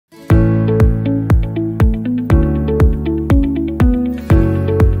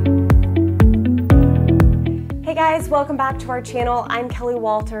welcome back to our channel. I'm Kelly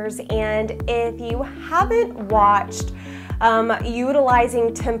Walters, and if you haven't watched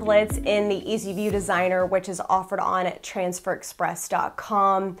utilizing templates in the EasyView Designer, which is offered on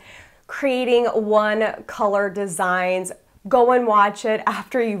transferexpress.com, creating one color designs, go and watch it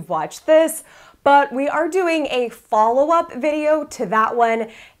after you've watched this. But we are doing a follow-up video to that one,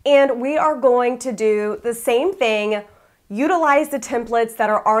 and we are going to do the same thing, utilize the templates that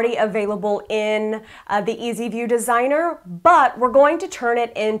are already available in the EasyView Designer, but we're going to turn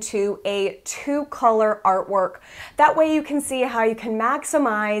it into a two-color artwork. That way you can see how you can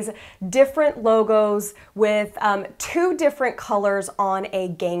maximize different logos with two different colors on a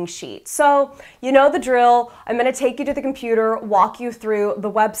gang sheet. So you know the drill. I'm going to take you to the computer, walk you through the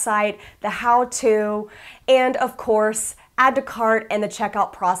website, the how-to, and of course, add to cart and the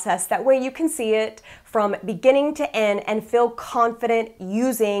checkout process. That way you can see it from beginning to end and feel confident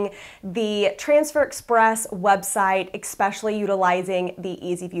using the Transfer Express website, especially utilizing the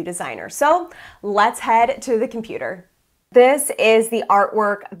EasyView Designer. So let's head to the computer. This is the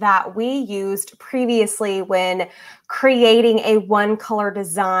artwork that we used previously when creating a one color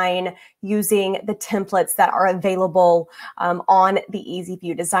design using the templates that are available on the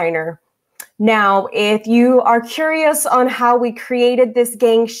EasyView Designer. Now, if you are curious on how we created this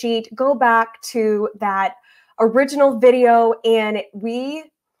gang sheet, go back to that original video and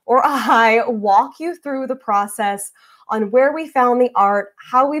I walk you through the process on where we found the art,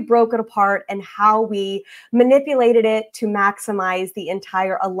 how we broke it apart, and how we manipulated it to maximize the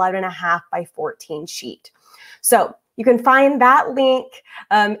entire 11.5 by 14 sheet. So you can find that link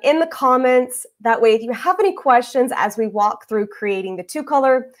in the comments. That way, if you have any questions as we walk through creating the two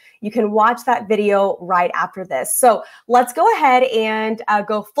color, you can watch that video right after this. So let's go ahead and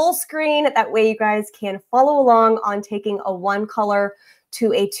go full screen. That way you guys can follow along on taking a one color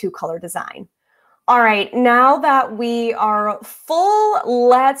to a two color design. All right, now that we are full,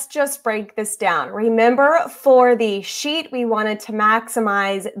 let's just break this down. Remember, for the sheet, we wanted to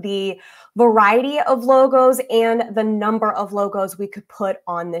maximize the variety of logos and the number of logos we could put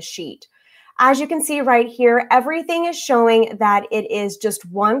on the sheet. As you can see right here, everything is showing that it is just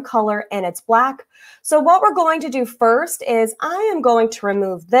one color and it's black. So what we're going to do first is I am going to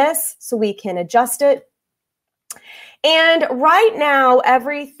remove this so we can adjust it. And right now,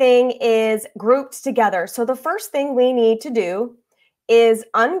 everything is grouped together. So the first thing we need to do is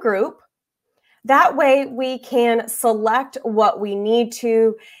ungroup. That way we can select what we need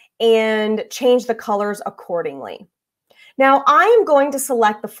to and change the colors accordingly. Now I am going to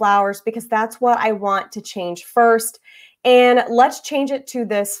select the flowers because that's what I want to change first. And let's change it to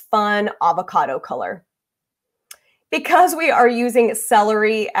this fun avocado color. Because we are using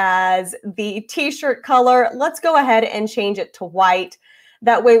celery as the t-shirt color, let's go ahead and change it to white.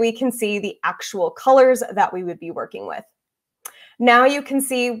 That way we can see the actual colors that we would be working with. Now you can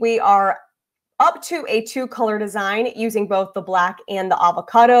see we are up to a two color design using both the black and the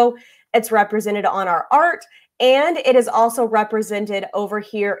avocado. It's represented on our art, and it is also represented over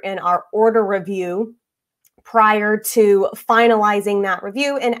here in our order review prior to finalizing that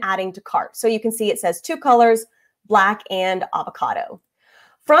review and adding to cart. So you can see it says two colors, black and avocado.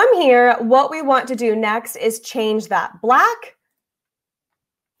 From here, what we want to do next is change that black,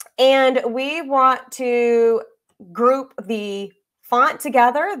 and we want to group the font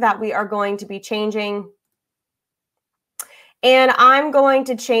together that we are going to be changing. And I'm going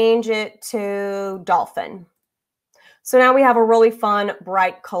to change it to Dolphin. So now we have a really fun,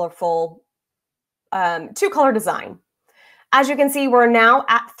 bright, colorful two color design. As you can see, we're now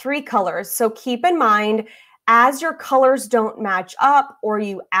at three colors. So keep in mind, as your colors don't match up or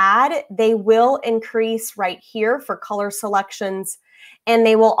you add, they will increase right here for color selections, and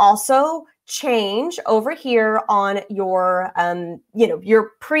they will also change over here on your,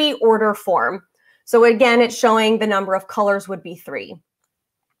 your pre-order form. So again, it's showing the number of colors would be 3.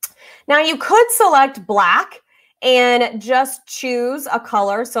 Now you could select black and just choose a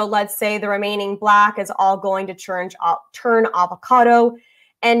color. So let's say the remaining black is all going to turn avocado.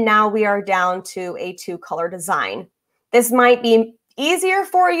 And now we are down to a two color design. This might be easier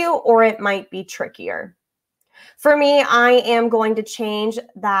for you or it might be trickier. For me, I am going to change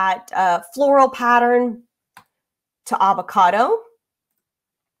that floral pattern to avocado.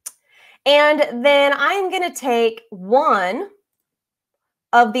 And then I'm going to take one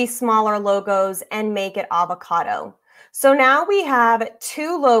of these smaller logos and make it avocado. So now we have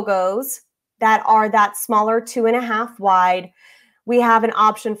two logos that are that smaller 2.5 wide. We have an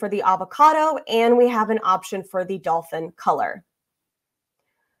option for the avocado and we have an option for the dolphin color.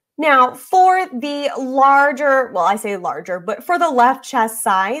 Now for the larger, well, I say larger, but for the left chest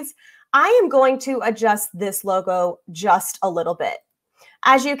size, I am going to adjust this logo just a little bit.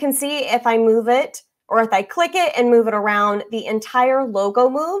 As you can see, if I move it or if I click it and move it around, the entire logo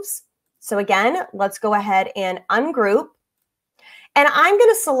moves. So again, let's go ahead and ungroup. And I'm going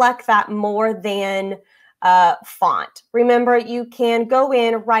to select that more than font. Remember, you can go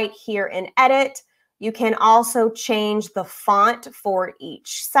in right here and edit. You can also change the font for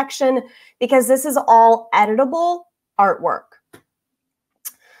each section because this is all editable artwork.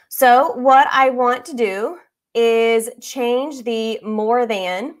 So what I want to do is change the more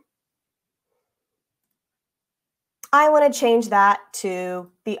than. I want to change that to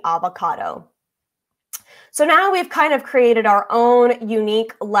the avocado. So now we've kind of created our own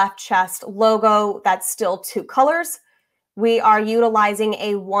unique left chest logo that's still 2 colors. We are utilizing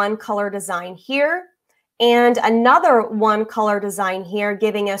a 1 color design here and another 1 color design here,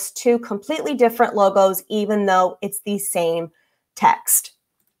 giving us 2 completely different logos, even though it's the same text.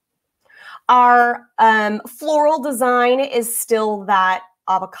 Our floral design is still that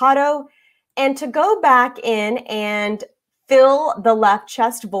avocado. And to go back in and fill the left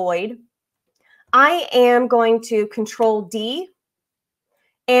chest void, I am going to Control D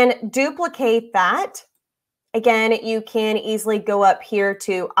and duplicate that. Again, you can easily go up here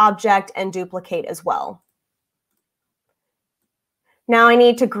to Object and duplicate as well. Now I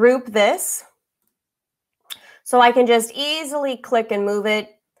need to group this. So I can just easily click and move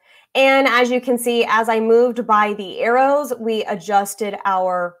it. And as you can see, as I moved by the arrows, we adjusted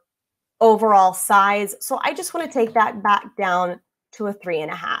our overall size. So I just want to take that back down to a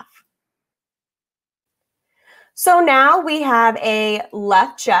 3.5. So now we have a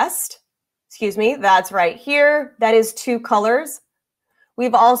left chest. Excuse me, that's right here. That is 2 colors.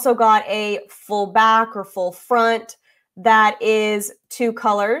 We've also got a full back or full front. That is 2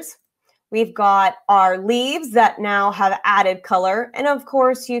 colors. We've got our leaves that now have added color. And of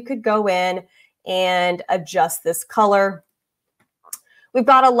course, you could go in and adjust this color. We've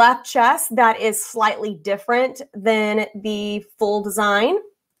got a left chest that is slightly different than the full design.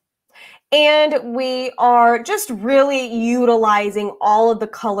 And we are just really utilizing all of the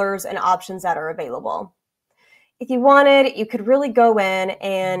colors and options that are available. If you wanted, you could really go in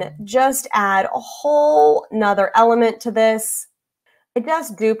and just add a whole nother element to this. I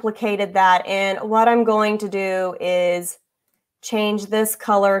just duplicated that, and what I'm going to do is change this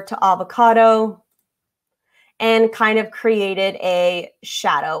color to avocado and kind of created a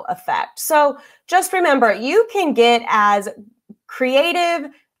shadow effect. So just remember, you can get as creative,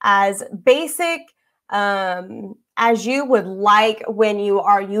 as basic as you would like when you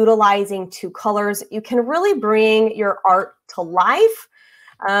are utilizing 2 colors. You can really bring your art to life,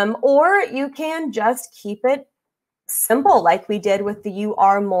 or you can just keep it simple like we did with the You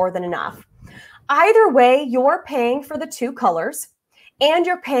Are More Than Enough. Either way, you're paying for the 2 colors and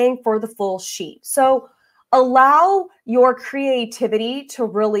you're paying for the full sheet. So allow your creativity to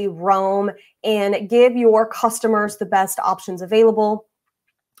really roam and give your customers the best options available.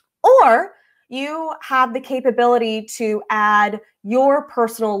 Or you have the capability to add your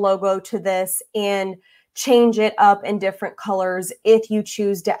personal logo to this and change it up in different colors if you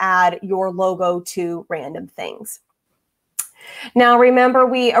choose to add your logo to random things. Now, remember,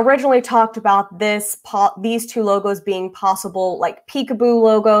 we originally talked about these 2 logos being possible, like peekaboo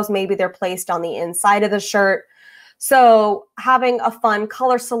logos. Maybe they're placed on the inside of the shirt. So having a fun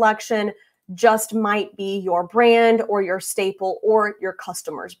color selection just might be your brand or your staple or your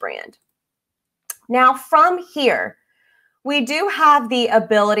customer's brand. Now, from here, we do have the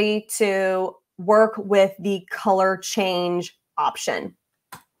ability to work with the color change option.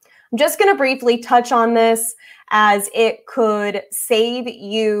 I'm just going to briefly touch on this, as it could save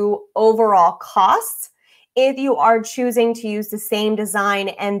you overall costs if you are choosing to use the same design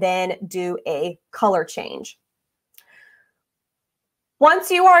and then do a color change. Once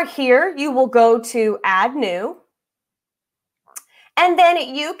you are here, you will go to Add New. And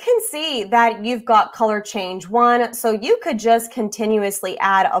then you can see that you've got color change 1. So you could just continuously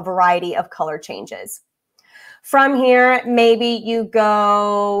add a variety of color changes. From here, maybe you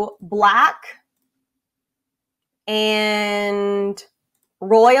go black and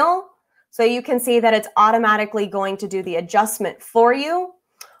royal. So you can see that it's automatically going to do the adjustment for you.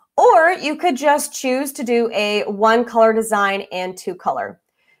 Or you could just choose to do a 1 color design and 2 color.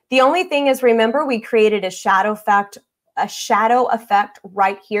 The only thing is, remember, we created a shadow effect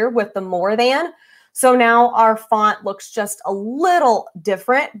right here with the more than. So now our font looks just a little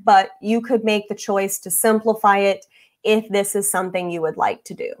different, but you could make the choice to simplify it if this is something you would like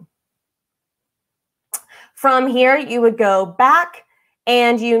to do. From here, you would go back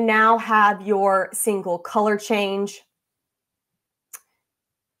and you now have your single color change.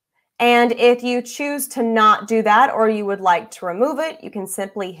 And if you choose to not do that or you would like to remove it, you can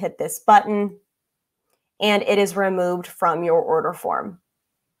simply hit this button and it is removed from your order form.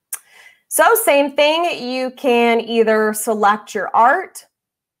 So same thing, you can either select your art,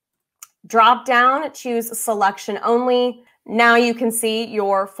 drop down, choose selection only. Now you can see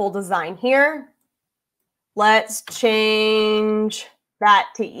your full design here. Let's change that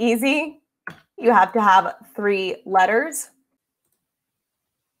to easy. You have to have 3 letters.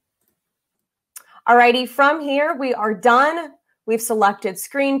 Alrighty, from here we are done. We've selected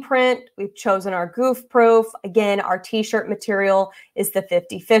screen print. We've chosen our goof proof. Again, our t-shirt material is the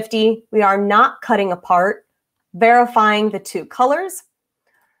 50/50. We are not cutting apart, verifying the 2 colors.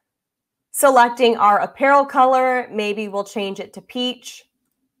 Selecting our apparel color, maybe we'll change it to peach.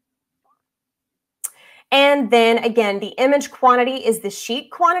 And then again, the image quantity is the sheet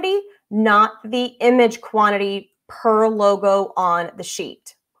quantity, not the image quantity per logo on the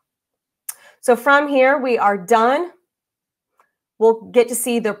sheet. So from here, we are done. We'll get to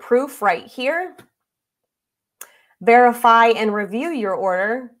see the proof right here. Verify and review your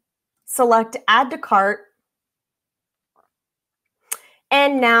order. Select add to cart.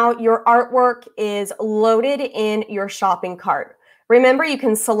 And now your artwork is loaded in your shopping cart. Remember, you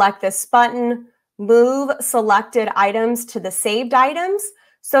can select this button, move selected items to the saved items.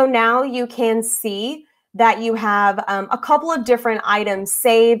 So now you can see that you have a couple of different items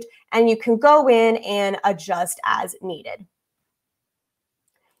saved and you can go in and adjust as needed.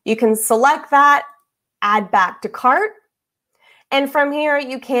 You can select that, add back to cart, and from here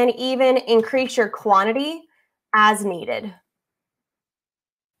you can even increase your quantity as needed.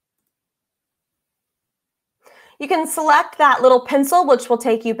 You can select that little pencil, which will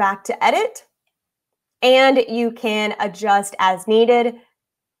take you back to edit, and you can adjust as needed.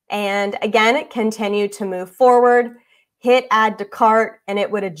 And again, continue to move forward, hit add to cart, and it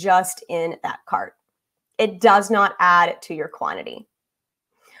would adjust in that cart. It does not add to your quantity.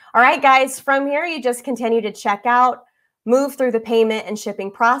 All right, guys, from here, you just continue to check out, move through the payment and shipping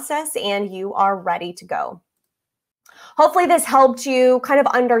process, and you are ready to go. Hopefully this helped you kind of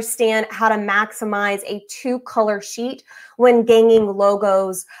understand how to maximize a 2-color sheet when ganging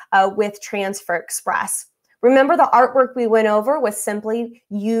logos with Transfer Express. Remember, the artwork we went over was simply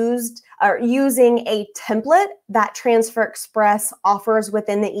using a template that Transfer Express offers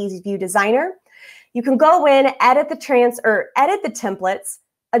within the EasyView Designer. You can go in, edit the templates,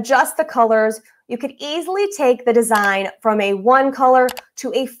 adjust the colors. You could easily take the design from a 1-color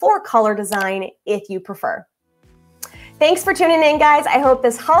to a 4-color design if you prefer. Thanks for tuning in, guys. I hope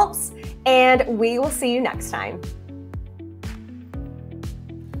this helps, and we will see you next time.